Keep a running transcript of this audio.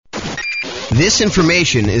This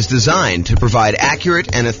information is designed to provide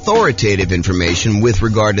accurate and authoritative information with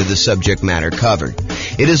regard to the subject matter covered.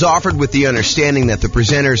 It is offered with the understanding that the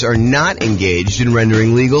presenters are not engaged in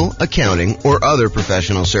rendering legal, accounting, or other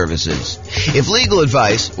professional services. If legal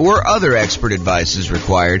advice or other expert advice is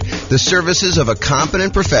required, the services of a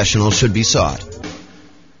competent professional should be sought.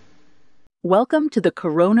 Welcome to the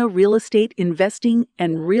Corona Real Estate Investing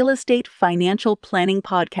and Real Estate Financial Planning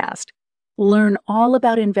Podcast. Learn all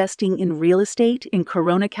about investing in real estate in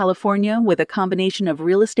Corona, California with a combination of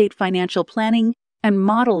real estate financial planning and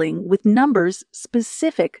modeling with numbers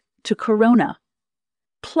specific to Corona.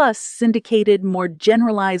 Plus syndicated, more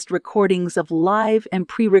generalized recordings of live and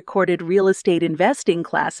pre-recorded real estate investing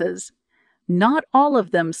classes, not all of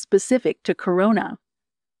them specific to Corona.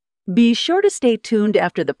 Be sure to stay tuned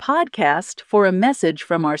after the podcast for a message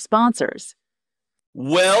from our sponsors.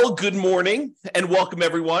 Well, good morning and welcome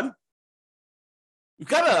everyone. We've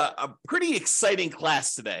got a pretty exciting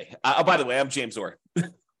class today. By the way, I'm James Orr.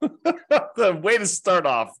 The way to start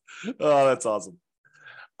off. Oh, that's awesome.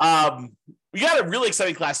 We got a really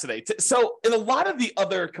exciting class today. So in a lot of the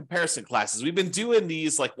other comparison classes, we've been doing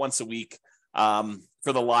these like once a week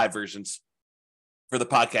for the live versions. For the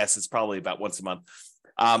podcast, it's probably about once a month.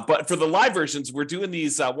 But for the live versions, we're doing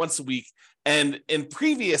these once a week. And in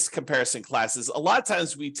previous comparison classes, a lot of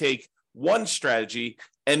times we take one strategy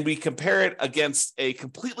and we compare it against a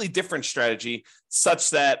completely different strategy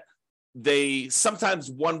such that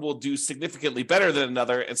sometimes one will do significantly better than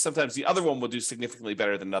another, and sometimes the other one will do significantly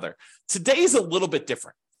better than another. Today is a little bit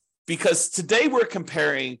different because today we're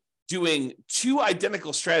comparing doing two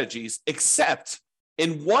identical strategies, except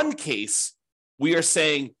in one case, we are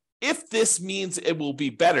saying, if this means it will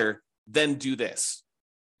be better, then do this.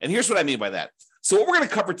 And here's what I mean by that. So what we're going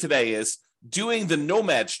to cover today is doing the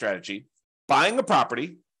nomad strategy, buying a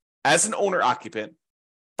property as an owner-occupant,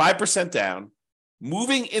 5% down,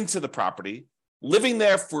 moving into the property, living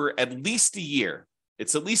there for at least a year.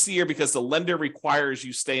 It's at least a year because the lender requires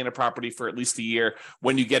you stay in a property for at least a year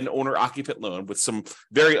when you get an owner-occupant loan, with some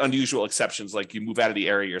very unusual exceptions, like you move out of the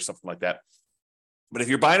area or something like that. But if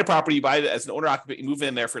you're buying a property, you buy it as an owner-occupant, you move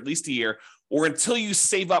in there for at least a year, or until you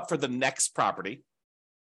save up for the next property.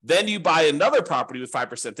 Then you buy another property with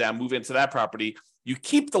 5% down, move into that property. You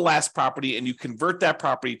keep the last property and you convert that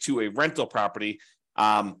property to a rental property.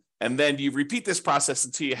 And then you repeat this process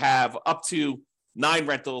until you have up to 9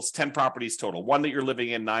 rentals, 10 properties total, one that you're living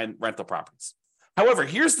in, 9 rental properties. However,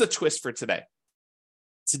 here's the twist for today.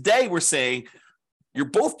 Today, we're saying you're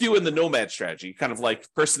both doing the nomad strategy, kind of like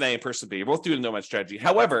person A and person B. You're both doing the nomad strategy.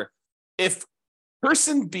 However, if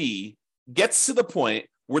person B gets to the point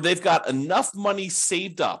where they've got enough money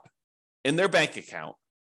saved up in their bank account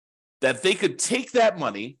that they could take that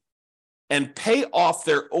money and pay off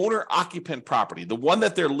their owner-occupant property, the one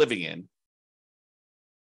that they're living in,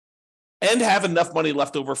 and have enough money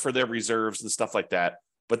left over for their reserves and stuff like that,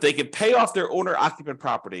 but they can pay off their owner-occupant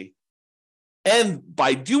property. And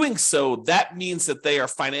by doing so, that means that they are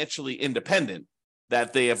financially independent,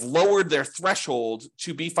 that they have lowered their threshold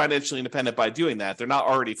to be financially independent by doing that. They're not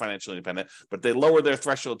already financially independent, but they lower their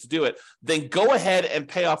threshold to do it. Then go ahead and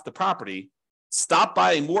pay off the property, stop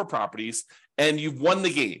buying more properties, and you've won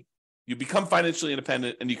the game. You become financially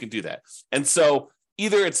independent and you can do that. And so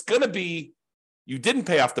either it's going to be you didn't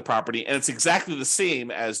pay off the property and it's exactly the same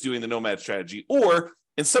as doing the nomad strategy, or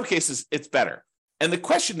in some cases, it's better. And the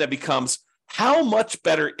question that becomes, how much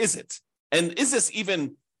better is it? And is this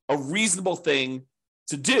even a reasonable thing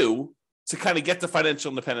to do to kind of get to financial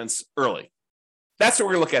independence early? That's what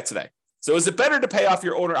we're going to look at today. So is it better to pay off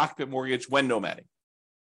your owner-occupant mortgage when nomading?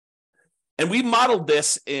 And we modeled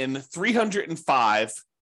this in 305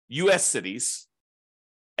 U.S. cities,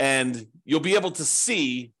 and you'll be able to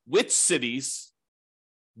see which cities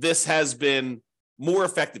this has been more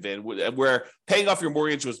effective in, where paying off your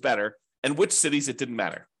mortgage was better, and which cities it didn't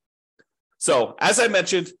matter. So, as I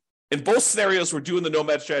mentioned, in both scenarios, we're doing the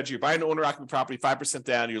nomad strategy. You're buying an owner-occupant property, 5%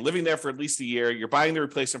 down. You're living there for at least a year. You're buying the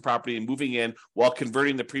replacement property and moving in while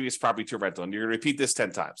converting the previous property to a rental. And you're going to repeat this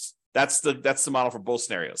 10 times. That's the model for both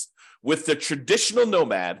scenarios. With the traditional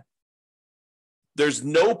nomad, there's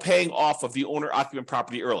no paying off of the owner-occupant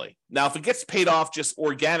property early. Now, if it gets paid off just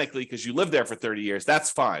organically because you live there for 30 years, that's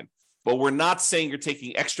fine. But we're not saying you're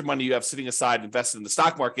taking extra money you have sitting aside, invested in the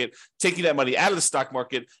stock market, taking that money out of the stock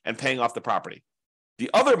market and paying off the property. The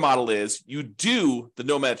other model is you do the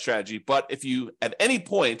nomad strategy, but if you, at any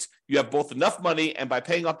point, you have both enough money and by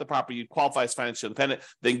paying off the property, you qualify as financially independent,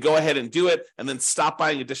 then go ahead and do it and then stop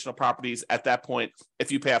buying additional properties at that point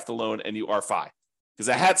if you pay off the loan and you are fine. Because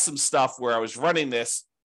I had some stuff where I was running this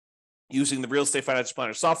using the real estate financial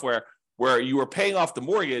planner software where you were paying off the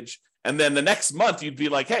mortgage And then the next month you'd be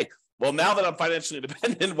like, hey, well, now that I'm financially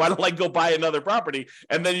independent, why don't I go buy another property?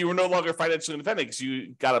 And then you were no longer financially independent because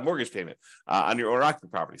you got a mortgage payment on your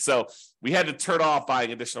owner-occupant property. So we had to turn off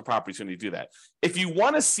buying additional properties when you do that. If you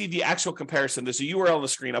want to see the actual comparison, there's a URL on the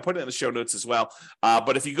screen. I'll put it in the show notes as well.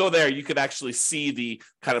 But if you go there, you could actually see the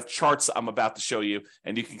kind of charts I'm about to show you,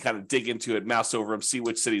 and you can kind of dig into it, mouse over them, see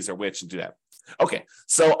which cities are which, and do that. Okay,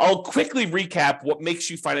 so I'll quickly recap what makes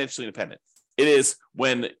you financially independent. It is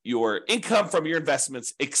when your income from your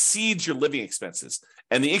investments exceeds your living expenses.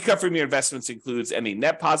 And the income from your investments includes any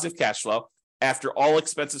net positive cash flow after all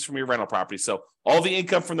expenses from your rental property. So all the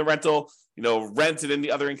income from the rental, rent and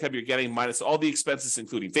any other income you're getting minus all the expenses,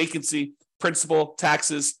 including vacancy, principal,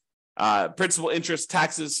 taxes, principal, interest,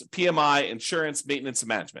 taxes, PMI, insurance, maintenance, and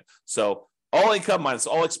management. So all income minus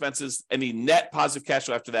all expenses, any net positive cash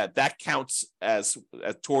flow after that, that counts as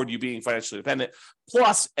toward you being financially independent,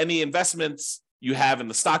 plus any investments you have in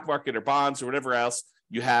the stock market or bonds or whatever else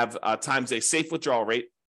you have times a safe withdrawal rate.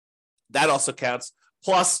 That also counts.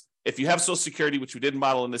 Plus, if you have Social Security, which we didn't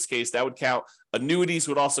model in this case, that would count. Annuities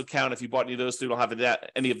would also count if you bought any of those. So you don't have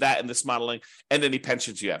any of that in this modeling, and any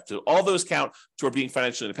pensions you have. So all those count toward being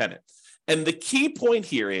financially independent. And the key point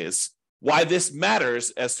here is why this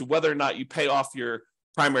matters as to whether or not you pay off your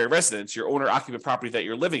primary residence, your owner-occupant property that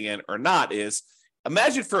you're living in or not, is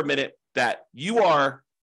imagine for a minute that you are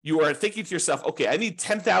thinking to yourself, okay, I need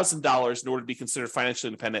 $10,000 in order to be considered financially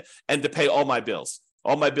independent and to pay all my bills.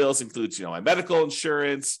 All my bills includes, my medical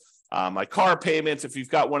insurance, my car payments, if you've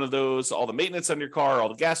got one of those, all the maintenance on your car, all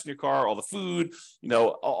the gas in your car, all the food,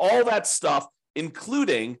 all that stuff,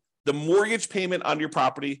 including the mortgage payment on your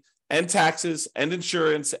property, and taxes and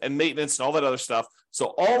insurance and maintenance and all that other stuff.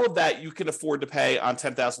 So all of that you can afford to pay on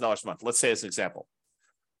 $10,000 a month, let's say as an example.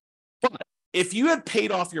 But if you had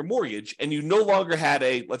paid off your mortgage and you no longer had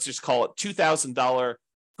let's just call it $2,000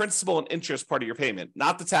 principal and interest part of your payment,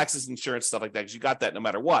 not the taxes, insurance, stuff like that, because you got that no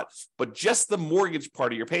matter what, but just the mortgage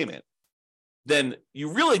part of your payment, then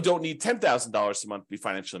you really don't need $10,000 a month to be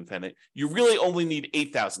financially independent. You really only need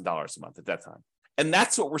 $8,000 a month at that time. And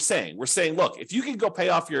that's what we're saying. We're saying, look, if you can go pay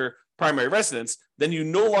off your primary residence, then you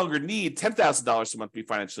no longer need $10,000 a month to be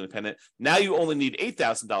financially independent. Now you only need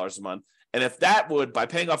 $8,000 a month. And if that would, by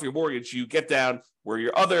paying off your mortgage, you get down where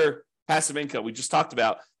your other passive income we just talked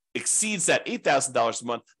about exceeds that $8,000 a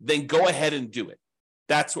month, then go ahead and do it.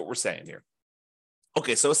 That's what we're saying here.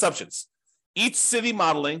 Okay, so assumptions. Each city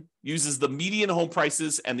modeling uses the median home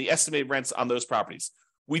prices and the estimated rents on those properties.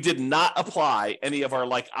 We did not apply any of our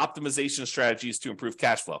optimization strategies to improve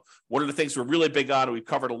cash flow. One of the things we're really big on, and we've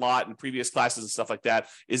covered a lot in previous classes and stuff like that,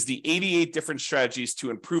 is the 88 different strategies to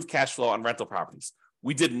improve cash flow on rental properties.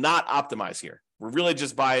 We did not optimize here. We're really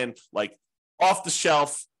just buying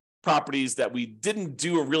off-the-shelf properties that we didn't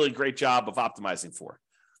do a really great job of optimizing for.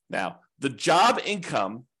 Now, the job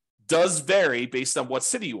income does vary based on what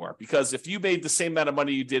city you are, because if you made the same amount of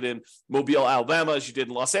money you did in Mobile, Alabama as you did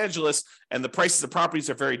in Los Angeles, and the prices of properties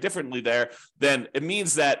are very differently there, then it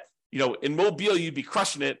means that, in Mobile, you'd be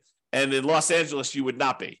crushing it, and in Los Angeles, you would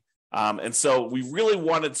not be. And so we really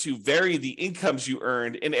wanted to vary the incomes you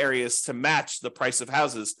earned in areas to match the price of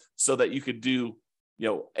houses so that you could do,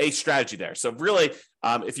 a strategy there. So really,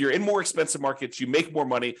 if you're in more expensive markets, you make more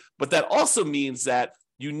money, but that also means that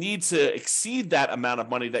you need to exceed that amount of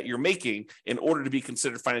money that you're making in order to be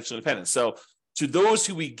considered financially independent. So to those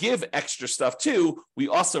who we give extra stuff to, we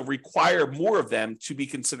also require more of them to be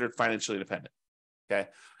considered financially independent. Okay.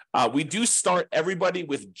 We do start everybody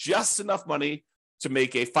with just enough money to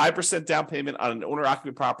make a 5% down payment on an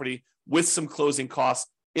owner-occupant property with some closing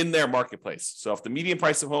costs in their marketplace. So if the median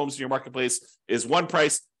price of homes in your marketplace is one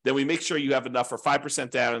price, then we make sure you have enough for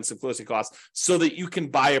 5% down and some closing costs so that you can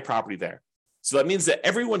buy a property there. So that means that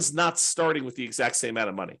everyone's not starting with the exact same amount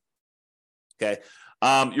of money. Okay.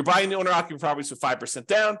 You're buying the owner-occupant properties with 5%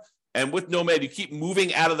 down, and with Nomad, you keep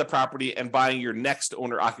moving out of the property and buying your next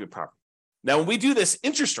owner-occupant property. Now, when we do this,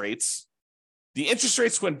 the interest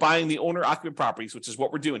rates when buying the owner-occupant properties, which is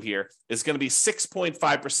what we're doing here, is going to be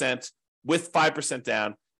 6.5% with 5%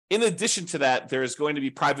 down. In addition to that, there is going to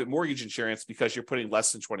be private mortgage insurance because you're putting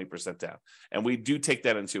less than 20% down. And we do take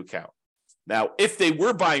that into account. Now, if they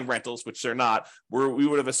were buying rentals, which they're not, we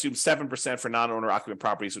would have assumed 7% for non-owner occupant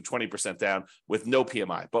properties with 20% down with no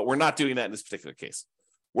PMI. But we're not doing that in this particular case.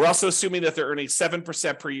 We're also assuming that they're earning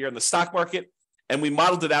 7% per year in the stock market. And we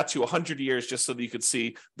modeled it out to 100 years just so that you could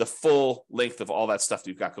see the full length of all that stuff that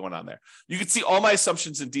you've got going on there. You can see all my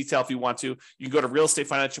assumptions in detail if you want to. You can go to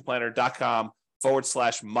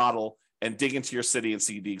realestatefinancialplanner.com/model and dig into your city and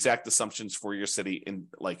see the exact assumptions for your city in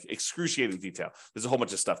excruciating detail. There's a whole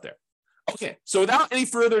bunch of stuff there. Okay, so without any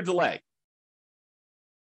further delay,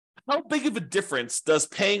 How big of a difference does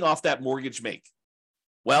paying off that mortgage make?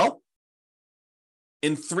 Well,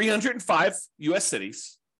 in 305 US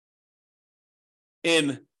cities,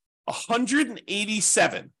 in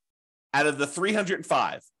 187 out of the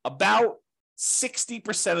 305, about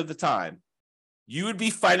 60% of the time, you would be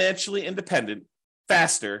financially independent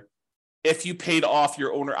faster if you paid off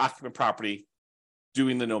your owner-occupant property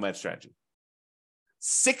doing the nomad strategy.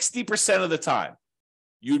 60% of the time,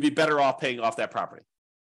 you would be better off paying off that property.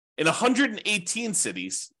 In 118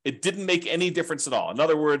 cities, it didn't make any difference at all. In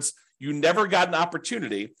other words, you never got an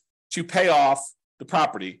opportunity to pay off the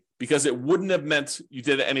property because it wouldn't have meant you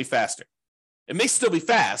did it any faster. It may still be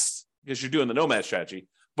fast because you're doing the nomad strategy,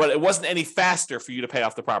 but it wasn't any faster for you to pay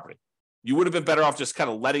off the property. You would have been better off just kind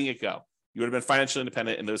of letting it go. You would have been financially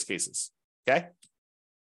independent in those cases. Okay.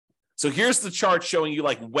 So here's the chart showing you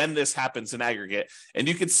like when this happens in aggregate. And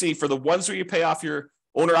you can see for the ones where you pay off your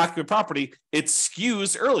owner-occupant property, it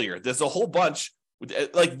skews earlier. There's a whole bunch.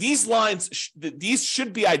 Like these lines, these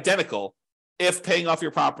should be identical if paying off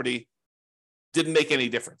your property didn't make any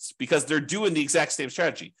difference because they're doing the exact same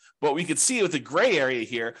strategy. But we could see with the gray area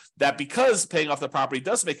here that because paying off the property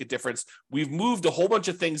does make a difference, we've moved a whole bunch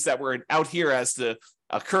of things that were out here as to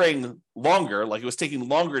occurring longer, like it was taking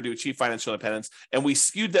longer to achieve financial independence, and we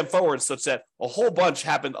skewed them forward such that a whole bunch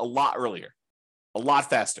happened a lot earlier, a lot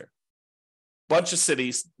faster. Bunch of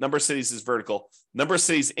cities, number of cities is vertical, number of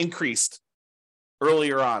cities increased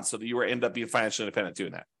earlier on so that you were end up being financially independent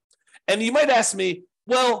doing that. And you might ask me,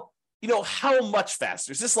 well, you know, how much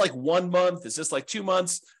faster? Is this like 1 month? Is this like 2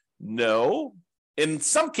 months? No. In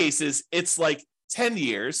some cases, it's like 10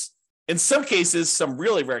 years. In some cases, some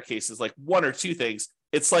really rare cases, like 1 or 2 things,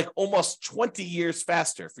 it's like almost 20 years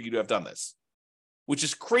faster for you to have done this, which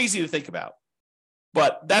is crazy to think about.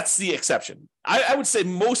 But that's the exception. I would say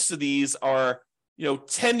most of these are,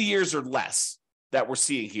 10 years or less that we're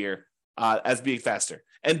seeing here as being faster.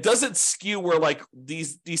 And does it skew where like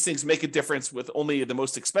these things make a difference with only the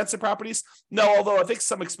most expensive properties? No, although I think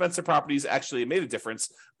some expensive properties actually made a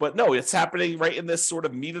difference. But no, it's happening right in this sort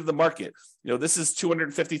of meat of the market. This is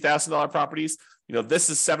 $250,000 properties.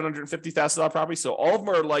 This is $750,000 properties. So all of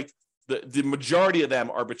them are like the majority of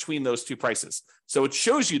them are between those two prices. So it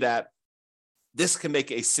shows you that this can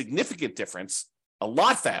make a significant difference a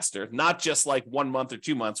lot faster, not just like 1 month or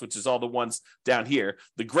 2 months, which is all the ones down here.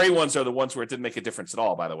 The gray ones are the ones where it didn't make a difference at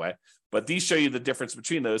all, by the way. But these show you the difference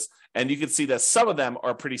between those. And you can see that some of them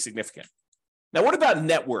are pretty significant. Now, what about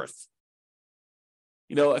net worth?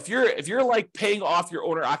 If you're like paying off your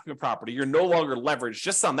owner-occupant property, you're no longer leveraged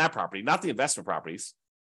just on that property, not the investment properties,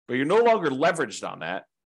 but you're no longer leveraged on that.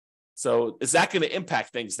 So is that going to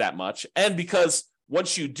impact things that much? And because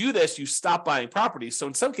once you do this, you stop buying properties. So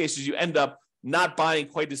in some cases, you end up not buying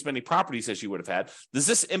quite as many properties as you would have had. Does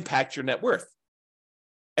this impact your net worth?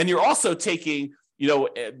 And you're also taking,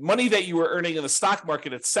 money that you were earning in the stock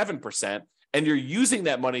market at 7%, and you're using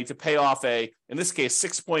that money to pay off in this case,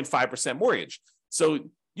 6.5% mortgage.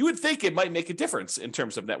 So you would think it might make a difference in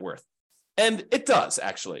terms of net worth. And it does,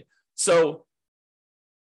 actually. So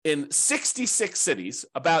in 66 cities,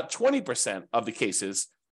 about 20% of the cases,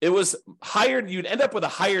 it was higher. You'd end up with a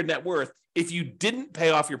higher net worth if you didn't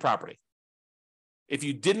pay off your property. If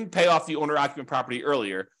you didn't pay off the owner-occupant property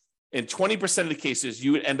earlier, in 20% of the cases,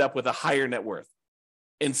 you would end up with a higher net worth.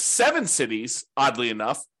 In 7 cities, oddly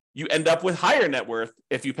enough, you end up with higher net worth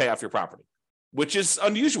if you pay off your property, which is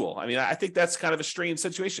unusual. I mean, I think that's kind of a strange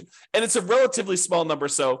situation. And it's a relatively small number,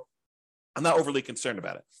 so I'm not overly concerned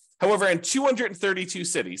about it. However, in 232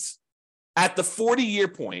 cities, at the 40-year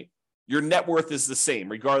point, your net worth is the same,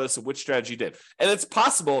 regardless of which strategy you did. And it's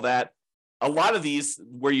possible that a lot of these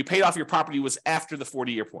where you paid off your property was after the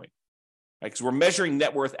 40-year point, right? Because we're measuring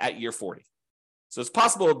net worth at year 40. So it's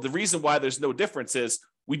possible the reason why there's no difference is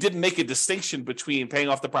we didn't make a distinction between paying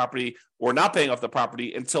off the property or not paying off the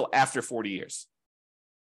property until after 40 years.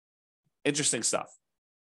 Interesting stuff.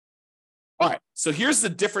 All right, so here's the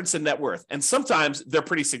difference in net worth. And sometimes they're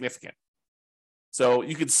pretty significant. So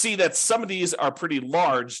you can see that some of these are pretty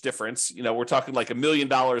large difference. We're talking like $1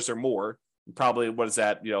 million or more. Probably, what is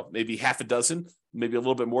that? Maybe half a dozen, maybe a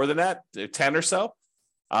little bit more than that, 10 or so.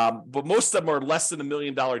 But most of them are less than $1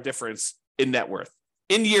 million difference in net worth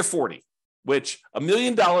in year 40, which $1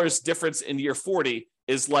 million difference in year 40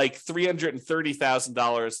 is like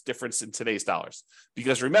 $330,000 difference in today's dollars.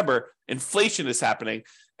 Because remember, inflation is happening,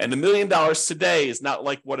 and $1 million today is not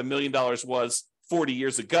like what $1 million was 40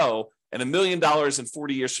 years ago, and $1 million in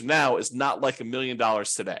 40 years from now is not like $1 million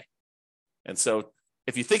today. And so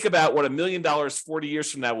if you think about what $1 million 40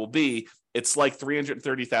 years from now will be, it's like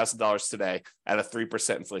 $330,000 today at a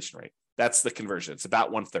 3% inflation rate. That's the conversion. It's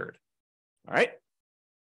about 1/3. All right.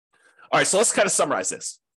 All right, so let's kind of summarize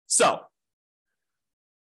this. So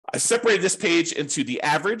I separated this page into the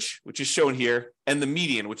average, which is shown here, and the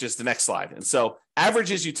median, which is the next slide. And so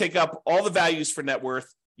average is you take up all the values for net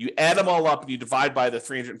worth, you add them all up, and you divide by the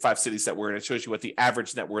 305 cities that we're in. It shows you what the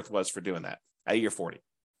average net worth was for doing that at year 40.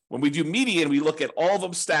 When we do median, we look at all of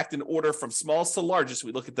them stacked in order from smallest to largest.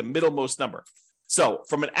 We look at the middlemost number. So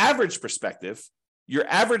from an average perspective, your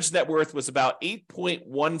average net worth was about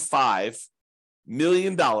 $8.15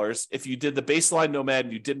 million if you did the baseline nomad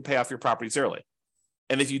and you didn't pay off your properties early.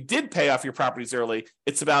 And if you did pay off your properties early,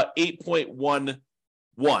 it's about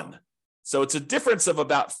 8.11. So it's a difference of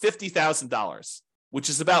about $50,000, which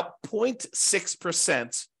is about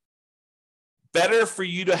 0.6% better for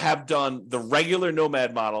you to have done the regular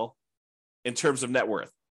nomad model in terms of net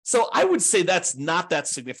worth. So I would say that's not that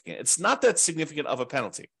significant. It's not that significant of a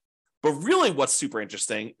penalty. But really what's super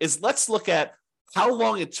interesting is let's look at how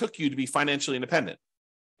long it took you to be financially independent.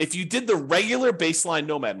 If you did the regular baseline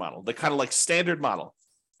nomad model, the kind of like standard model,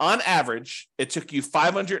 on average, it took you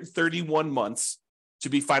 531 months to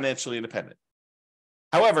be financially independent.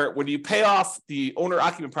 However, when you pay off the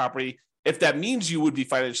owner-occupant property, if that means you would be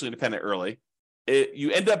financially independent early,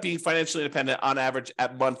 you end up being financially independent on average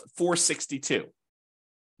at month 462.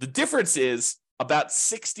 The difference is about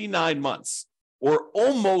 69 months or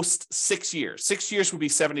almost 6 years. 6 years would be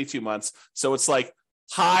 72 months. So it's like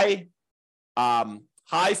high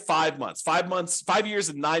 5 months, 5 years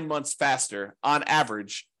and 9 months faster on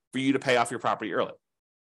average for you to pay off your property early.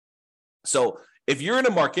 So if you're in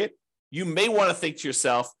a market, you may want to think to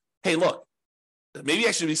yourself, hey, look, maybe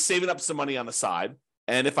I should be saving up some money on the side.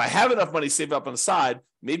 And if I have enough money saved up on the side,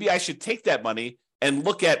 maybe I should take that money and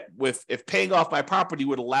look at if paying off my property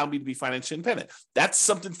would allow me to be financially independent. That's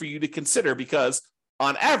something for you to consider because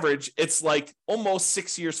on average, it's like almost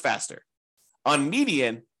 6 years faster. On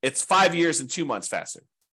median, it's 5 years and 2 months faster.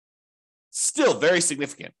 Still very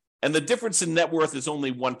significant. And the difference in net worth is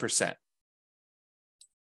only 1%.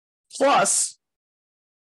 Plus,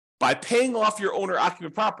 by paying off your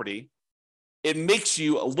owner-occupant property, it makes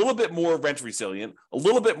you a little bit more rent resilient, a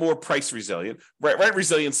little bit more price resilient. Rent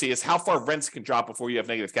resiliency is how far rents can drop before you have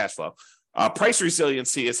negative cash flow. Price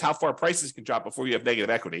resiliency is how far prices can drop before you have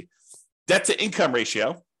negative equity. Debt to income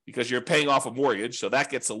ratio, because you're paying off a mortgage, so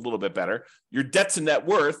that gets a little bit better. Your debt to net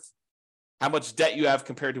worth, how much debt you have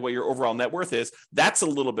compared to what your overall net worth is, that's a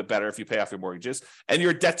little bit better if you pay off your mortgages. And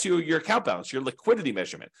your debt to your account balance, your liquidity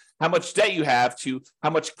measurement, how much debt you have to how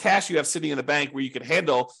much cash you have sitting in the bank where you can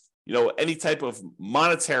handle, any type of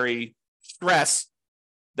monetary stress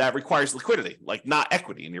that requires liquidity, like not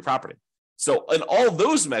equity in your property. So in all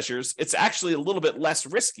those measures, it's actually a little bit less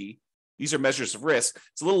risky. These are measures of risk.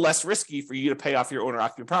 It's a little less risky for you to pay off your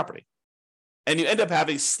owner-occupant property. And you end up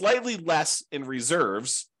having slightly less in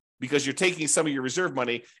reserves because you're taking some of your reserve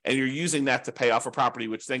money and you're using that to pay off a property,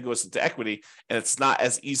 which then goes into equity, and it's not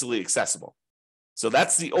as easily accessible. So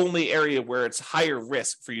that's the only area where it's higher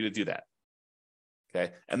risk for you to do that.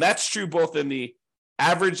 Okay. And that's true both in the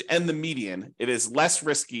average and the median. It is less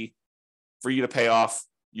risky for you to pay off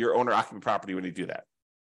your owner-occupant property when you do that.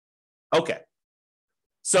 Okay.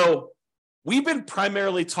 So we've been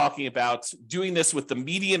primarily talking about doing this with the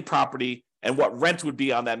median property and what rent would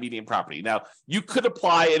be on that median property. Now, you could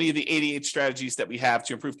apply any of the 88 strategies that we have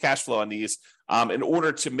to improve cash flow on these in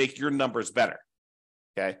order to make your numbers better.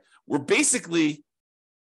 Okay. We're basically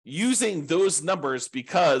using those numbers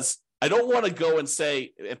because I don't want to go and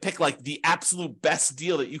say and pick like the absolute best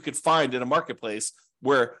deal that you could find in a marketplace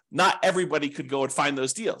where not everybody could go and find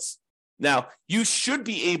those deals. Now, you should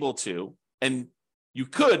be able to, and you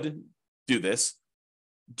could do this,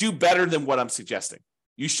 do better than what I'm suggesting.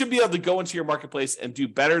 You should be able to go into your marketplace and do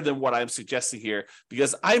better than what I'm suggesting here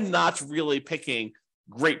because I'm not really picking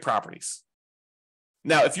great properties.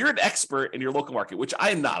 Now, if you're an expert in your local market, which I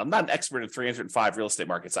am not, I'm not an expert in 305 real estate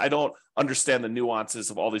markets. I don't understand the nuances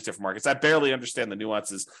of all these different markets. I barely understand the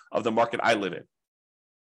nuances of the market I live in.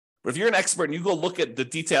 But if you're an expert and you go look at the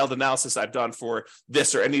detailed analysis I've done for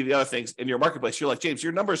this or any of the other things in your marketplace, you're like, James,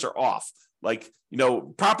 your numbers are off. Like,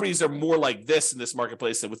 properties are more like this in this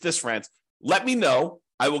marketplace than with this rent. Let me know.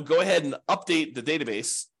 I will go ahead and update the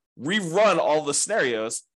database, rerun all the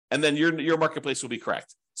scenarios, and then your marketplace will be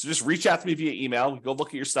correct. So just reach out to me via email, go look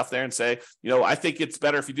at your stuff there and say, I think it's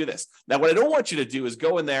better if you do this. Now, what I don't want you to do is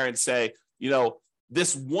go in there and say,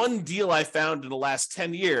 this one deal I found in the last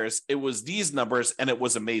 10 years, it was these numbers and it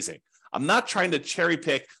was amazing. I'm not trying to cherry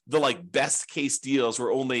pick the best case deals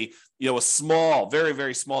where only, a small, very,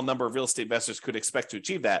 very small number of real estate investors could expect to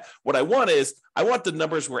achieve that. What I want the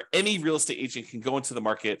numbers where any real estate agent can go into the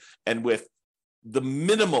market and with the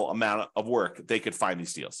minimal amount of work, they could find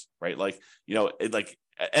these deals, right?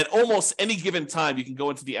 At almost any given time, you can go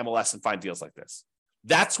into the MLS and find deals like this.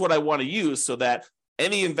 That's what I want to use so that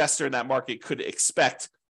any investor in that market could expect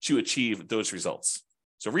to achieve those results.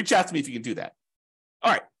 So reach out to me if you can do that.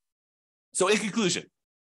 All right. So in conclusion,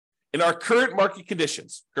 in our current market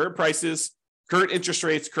conditions, current prices, current interest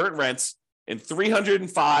rates, current rents, in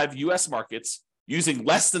 305 U.S. markets, using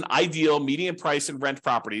less than ideal median price and rent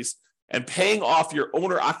properties and paying off your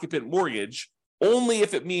owner-occupant mortgage only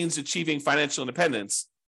if it means achieving financial independence,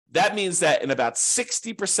 that means that in about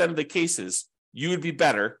 60% of the cases, you would be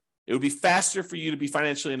better. It would be faster for you to be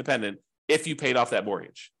financially independent if you paid off that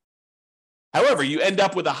mortgage. However, you end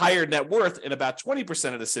up with a higher net worth in about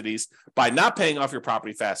 20% of the cities by not paying off your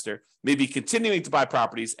property faster, maybe continuing to buy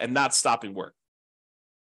properties and not stopping work.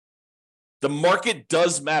 The market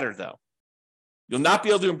does matter, though. You'll not be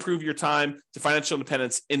able to improve your time to financial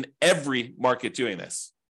independence in every market doing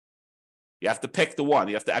this. You have to pick the one.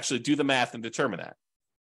 You have to actually do the math and determine that.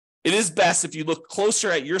 It is best if you look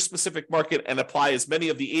closer at your specific market and apply as many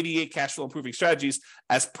of the 88 cash flow improving strategies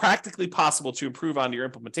as practically possible to improve on your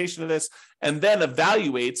implementation of this, and then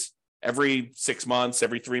evaluate every 6 months,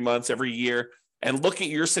 every 3 months, every year, and look at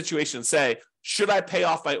your situation and say, should I pay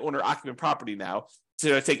off my owner-occupant property now?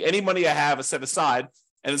 Should I take any money I have and set aside?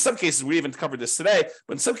 And in some cases, we even covered this today,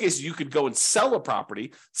 but in some cases, you could go and sell a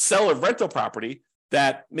property, sell a rental property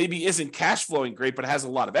that maybe isn't cash flowing great, but has a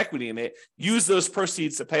lot of equity in it. Use those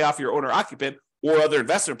proceeds to pay off your owner occupant or other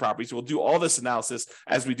investment properties. We'll do all this analysis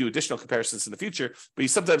as we do additional comparisons in the future. But you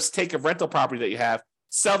sometimes take a rental property that you have,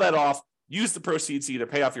 sell that off, use the proceeds to either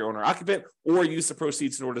pay off your owner occupant or use the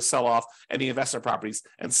proceeds in order to sell off any investment properties.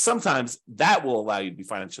 And sometimes that will allow you to be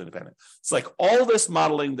financially independent. It's like all this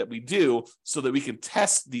modeling that we do so that we can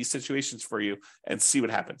test these situations for you and see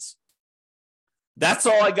what happens. That's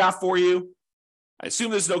all I got for you. I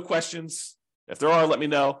assume there's no questions. If there are, let me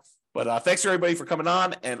know. But thanks everybody for coming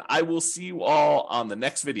on, and I will see you all on the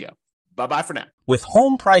next video. Bye-bye for now. With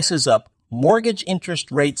home prices up, mortgage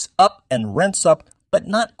interest rates up, and rents up, but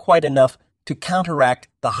not quite enough to counteract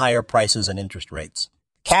the higher prices and interest rates.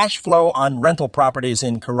 Cash flow on rental properties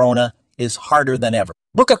in Corona is harder than ever.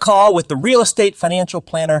 Book a call with the Real Estate Financial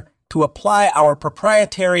Planner to apply our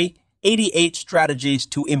proprietary 88 strategies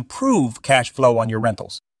to improve cash flow on your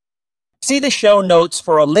rentals. See the show notes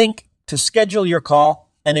for a link to schedule your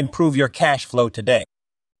call and improve your cash flow today.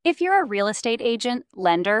 If you're a real estate agent,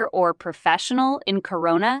 lender, or professional in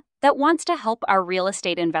Corona that wants to help our real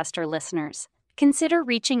estate investor listeners, consider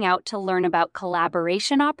reaching out to learn about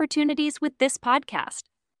collaboration opportunities with this podcast.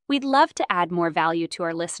 We'd love to add more value to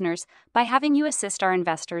our listeners by having you assist our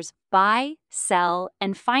investors buy, sell,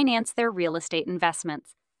 and finance their real estate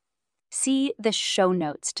investments. See the show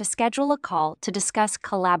notes to schedule a call to discuss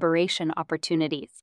collaboration opportunities.